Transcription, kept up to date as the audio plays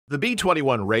The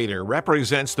B-21 Raider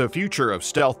represents the future of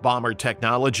stealth bomber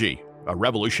technology, a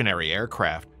revolutionary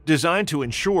aircraft designed to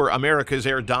ensure America's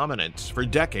air dominance for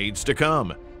decades to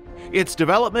come. Its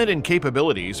development and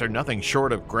capabilities are nothing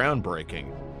short of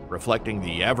groundbreaking, reflecting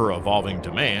the ever-evolving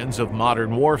demands of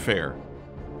modern warfare.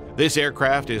 This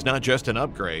aircraft is not just an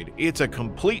upgrade, it's a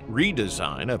complete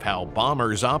redesign of how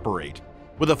bombers operate,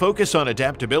 with a focus on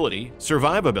adaptability,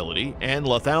 survivability, and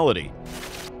lethality.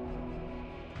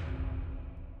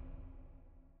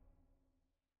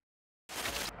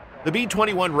 The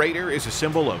B-21 Raider is a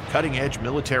symbol of cutting-edge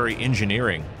military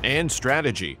engineering and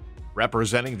strategy,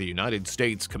 representing the United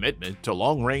States' commitment to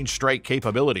long-range strike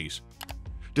capabilities.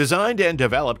 Designed and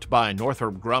developed by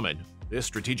Northrop Grumman, this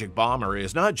strategic bomber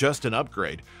is not just an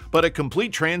upgrade, but a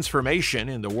complete transformation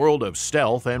in the world of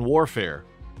stealth and warfare.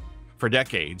 For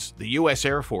decades, the U.S.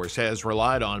 Air Force has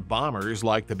relied on bombers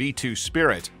like the B-2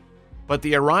 Spirit, but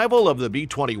the arrival of the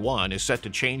B-21 is set to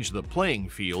change the playing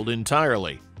field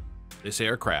entirely. This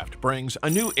aircraft brings a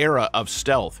new era of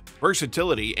stealth,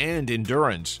 versatility, and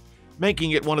endurance,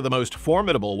 making it one of the most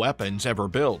formidable weapons ever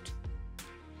built.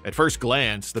 At first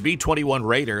glance, the B-21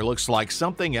 Raider looks like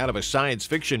something out of a science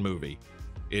fiction movie.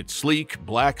 Its sleek,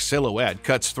 black silhouette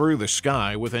cuts through the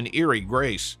sky with an eerie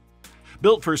grace.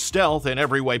 Built for stealth in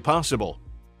every way possible.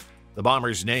 The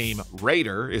bomber's name,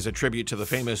 Raider, is a tribute to the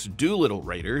famous Doolittle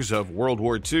Raiders of World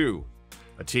War II,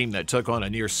 a team that took on a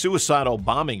near-suicidal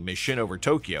bombing mission over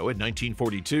Tokyo in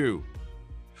 1942.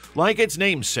 Like its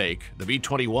namesake, the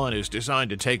B-21 is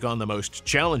designed to take on the most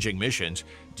challenging missions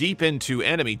deep into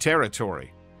enemy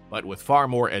territory, but with far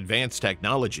more advanced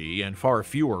technology and far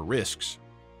fewer risks.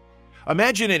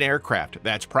 Imagine an aircraft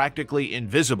that's practically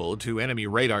invisible to enemy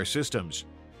radar systems.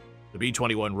 The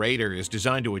B-21 Raider is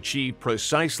designed to achieve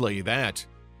precisely that,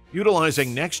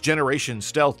 utilizing next-generation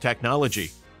stealth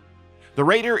technology. The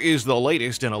Raider is the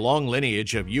latest in a long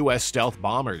lineage of U.S. stealth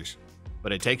bombers,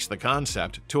 but it takes the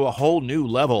concept to a whole new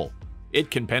level.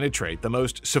 It can penetrate the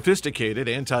most sophisticated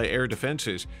anti-air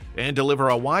defenses and deliver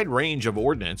a wide range of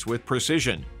ordnance with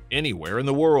precision anywhere in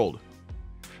the world.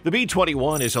 The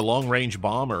B-21 is a long-range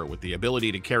bomber with the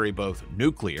ability to carry both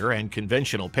nuclear and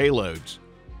conventional payloads.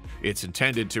 It's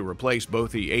intended to replace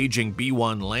both the aging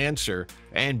B-1 Lancer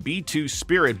and B-2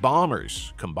 Spirit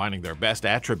bombers, combining their best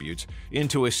attributes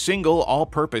into a single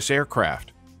all-purpose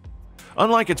aircraft.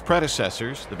 Unlike its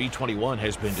predecessors, the B-21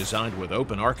 has been designed with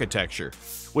open architecture,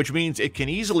 which means it can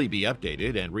easily be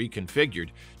updated and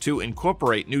reconfigured to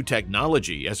incorporate new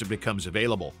technology as it becomes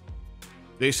available.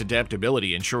 This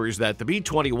adaptability ensures that the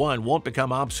B-21 won't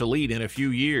become obsolete in a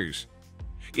few years.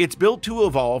 It's built to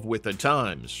evolve with the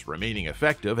times, remaining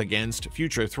effective against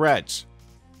future threats.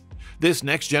 This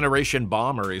next-generation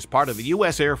bomber is part of the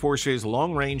U.S. Air Force's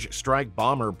Long-Range Strike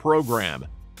Bomber program,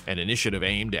 an initiative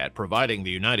aimed at providing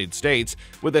the United States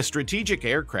with a strategic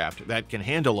aircraft that can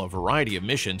handle a variety of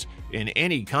missions in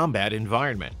any combat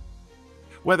environment.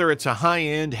 Whether it's a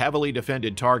high-end, heavily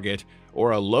defended target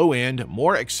or a low-end,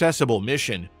 more accessible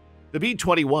mission, the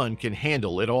B-21 can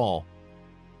handle it all.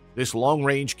 This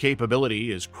long-range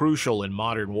capability is crucial in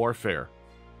modern warfare.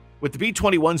 With the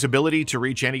B-21's ability to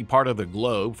reach any part of the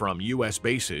globe from U.S.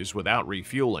 bases without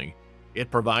refueling,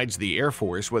 it provides the Air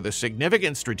Force with a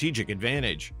significant strategic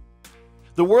advantage.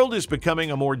 The world is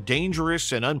becoming a more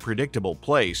dangerous and unpredictable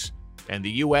place, and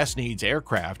the U.S. needs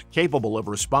aircraft capable of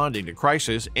responding to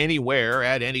crisis anywhere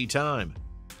at any time.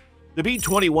 The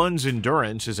B-21's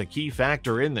endurance is a key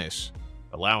factor in this,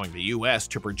 allowing the U.S.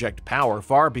 to project power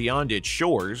far beyond its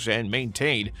shores and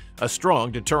maintain a strong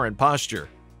deterrent posture.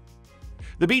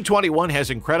 The B-21 has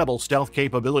incredible stealth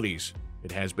capabilities.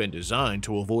 It has been designed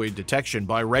to avoid detection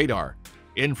by radar,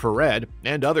 infrared,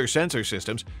 and other sensor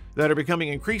systems that are becoming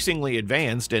increasingly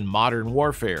advanced in modern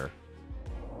warfare.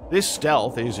 This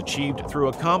stealth is achieved through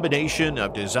a combination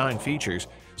of design features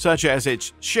such as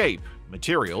its shape,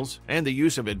 materials, and the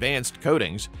use of advanced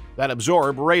coatings that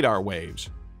absorb radar waves.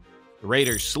 The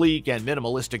Raider's sleek and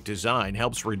minimalistic design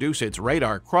helps reduce its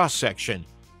radar cross-section,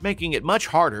 making it much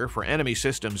harder for enemy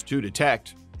systems to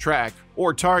detect, track,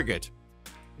 or target.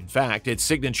 In fact, its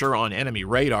signature on enemy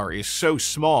radar is so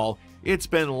small, it's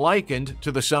been likened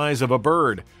to the size of a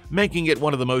bird, making it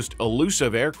one of the most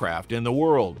elusive aircraft in the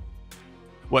world.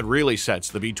 What really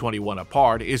sets the B-21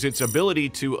 apart is its ability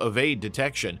to evade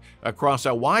detection across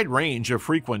a wide range of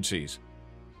frequencies.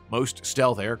 Most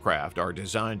stealth aircraft are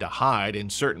designed to hide in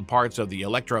certain parts of the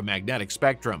electromagnetic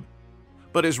spectrum.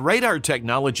 But as radar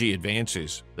technology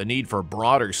advances, the need for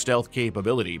broader stealth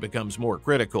capability becomes more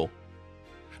critical.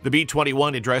 The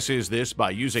B-21 addresses this by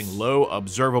using low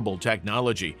observable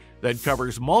technology that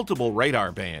covers multiple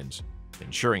radar bands.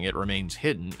 ensuring it remains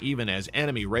hidden even as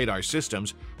enemy radar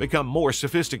systems become more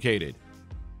sophisticated.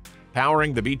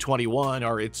 Powering the B-21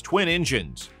 are its twin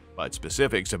engines, but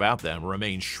specifics about them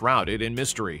remain shrouded in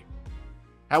mystery.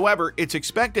 However, it's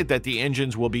expected that the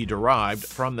engines will be derived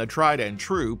from the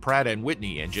tried-and-true Pratt &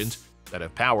 Whitney engines that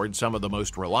have powered some of the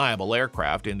most reliable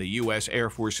aircraft in the U.S. Air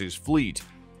Force's fleet.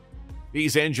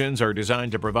 These engines are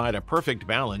designed to provide a perfect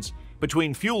balance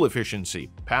between fuel efficiency,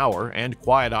 power, and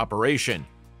quiet operation,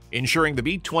 ensuring the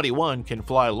B-21 can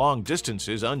fly long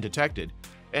distances undetected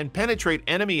and penetrate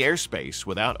enemy airspace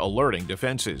without alerting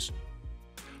defenses.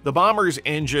 The bomber's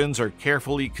engines are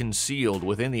carefully concealed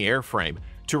within the airframe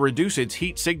to reduce its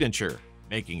heat signature,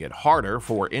 making it harder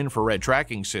for infrared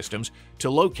tracking systems to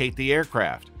locate the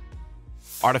aircraft.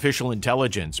 Artificial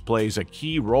intelligence plays a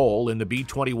key role in the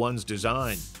B-21's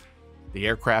design. The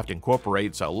aircraft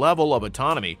incorporates a level of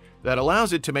autonomy that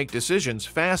allows it to make decisions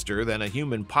faster than a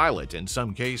human pilot in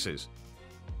some cases.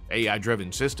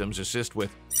 AI-driven systems assist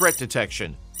with threat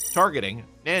detection, targeting,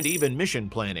 and even mission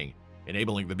planning,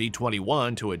 enabling the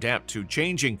B-21 to adapt to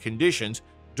changing conditions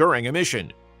during a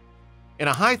mission. In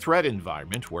a high-threat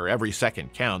environment where every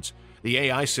second counts, the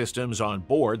AI systems on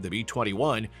board the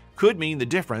B-21 could mean the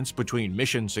difference between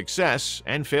mission success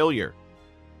and failure.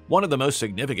 One of the most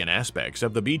significant aspects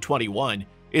of the B-21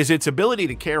 is its ability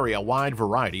to carry a wide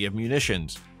variety of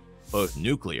munitions, both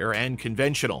nuclear and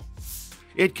conventional.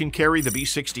 It can carry the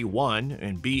B-61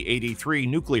 and B-83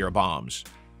 nuclear bombs,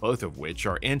 both of which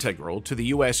are integral to the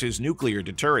U.S.'s nuclear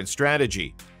deterrence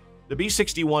strategy. The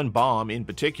B-61 bomb, in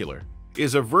particular,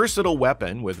 is a versatile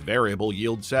weapon with variable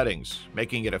yield settings,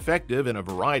 making it effective in a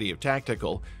variety of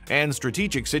tactical and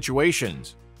strategic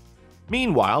situations.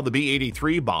 Meanwhile, the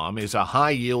B-83 bomb is a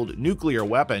high-yield nuclear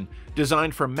weapon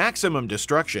designed for maximum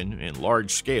destruction in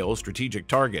large-scale strategic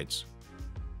targets.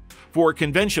 For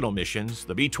conventional missions,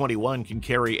 the B-21 can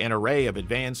carry an array of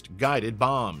advanced guided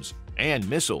bombs and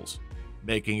missiles,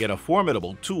 making it a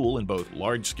formidable tool in both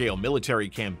large-scale military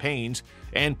campaigns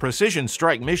and precision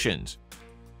strike missions.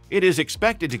 It is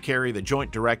expected to carry the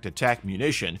Joint Direct Attack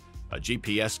Munition, a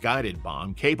GPS-guided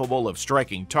bomb capable of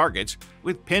striking targets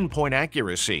with pinpoint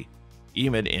accuracy,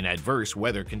 even in adverse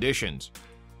weather conditions.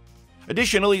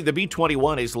 Additionally, the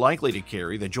B-21 is likely to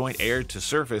carry the Joint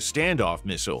Air-to-Surface Standoff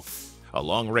Missile, a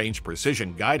long-range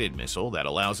precision-guided missile that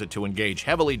allows it to engage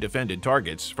heavily defended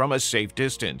targets from a safe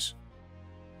distance.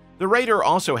 The Raider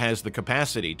also has the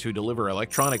capacity to deliver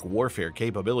electronic warfare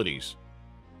capabilities.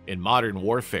 In modern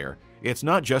warfare, it's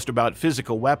not just about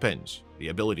physical weapons. The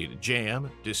ability to jam,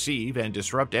 deceive, and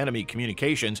disrupt enemy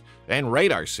communications and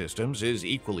radar systems is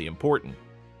equally important.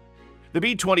 The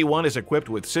B-21 is equipped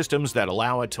with systems that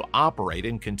allow it to operate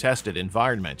in contested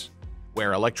environments,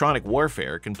 where electronic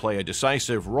warfare can play a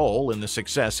decisive role in the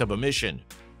success of a mission.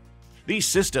 These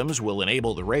systems will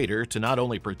enable the Raider to not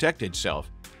only protect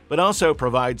itself, but also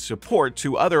provide support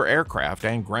to other aircraft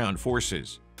and ground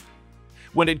forces.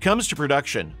 When it comes to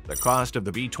production, the cost of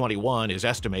the B-21 is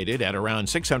estimated at around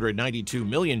 $692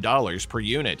 million per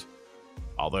unit.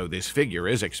 Although this figure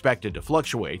is expected to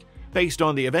fluctuate based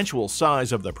on the eventual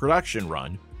size of the production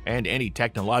run and any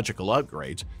technological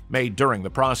upgrades made during the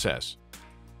process.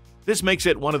 This makes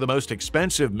it one of the most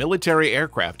expensive military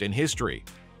aircraft in history,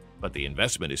 but the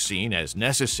investment is seen as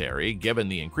necessary given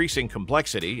the increasing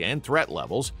complexity and threat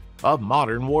levels of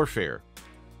modern warfare.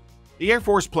 The Air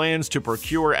Force plans to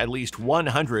procure at least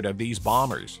 100 of these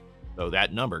bombers, though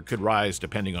that number could rise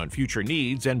depending on future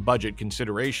needs and budget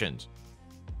considerations.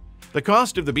 The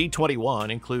cost of the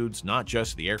B-21 includes not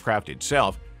just the aircraft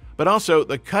itself, but also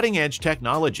the cutting-edge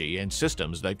technology and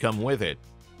systems that come with it.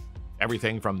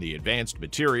 Everything from the advanced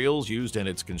materials used in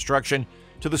its construction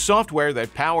to the software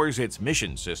that powers its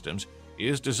mission systems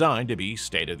is designed to be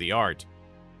state-of-the-art.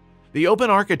 The open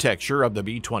architecture of the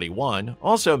B-21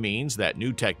 also means that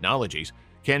new technologies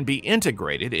can be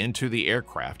integrated into the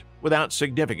aircraft without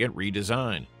significant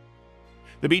redesign.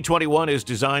 The B-21 is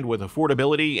designed with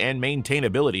affordability and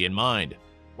maintainability in mind.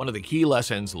 One of the key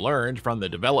lessons learned from the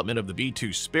development of the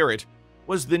B-2 Spirit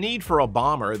was the need for a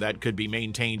bomber that could be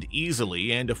maintained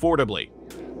easily and affordably.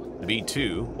 The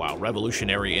B-2, while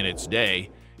revolutionary in its day,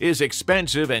 is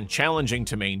expensive and challenging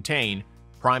to maintain,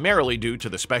 primarily due to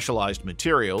the specialized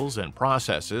materials and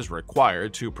processes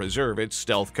required to preserve its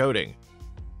stealth coating.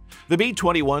 The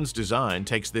B-21's design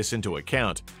takes this into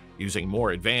account, using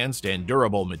more advanced and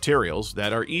durable materials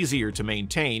that are easier to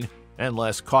maintain and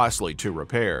less costly to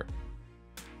repair.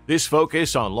 This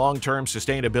focus on long-term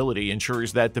sustainability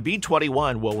ensures that the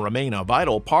B-21 will remain a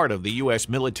vital part of the U.S.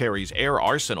 military's air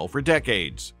arsenal for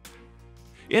decades.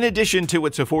 In addition to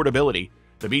its affordability,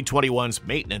 the B-21's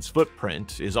maintenance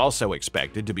footprint is also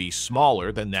expected to be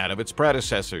smaller than that of its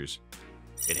predecessors.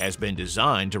 It has been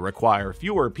designed to require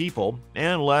fewer people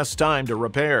and less time to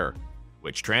repair,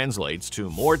 which translates to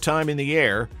more time in the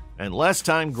air and less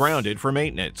time grounded for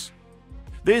maintenance.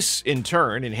 This, in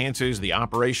turn, enhances the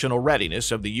operational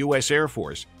readiness of the U.S. Air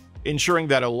Force, ensuring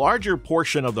that a larger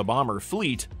portion of the bomber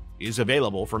fleet is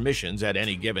available for missions at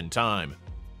any given time.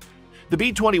 The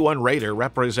B-21 Raider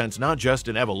represents not just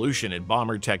an evolution in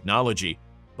bomber technology,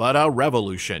 but a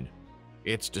revolution.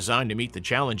 It's designed to meet the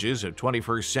challenges of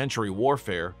 21st century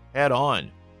warfare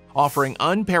head-on, offering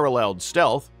unparalleled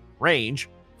stealth, range,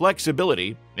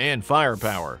 flexibility, and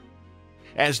firepower.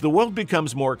 As the world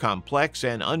becomes more complex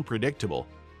and unpredictable,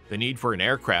 the need for an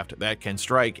aircraft that can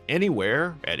strike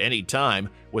anywhere at any time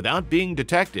without being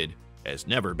detected has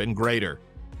never been greater.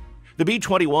 The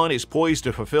B-21 is poised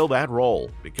to fulfill that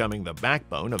role, becoming the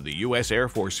backbone of the U.S. Air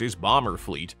Force's bomber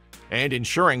fleet and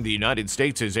ensuring the United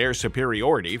States' air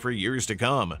superiority for years to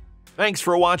come. Thanks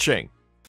for watching.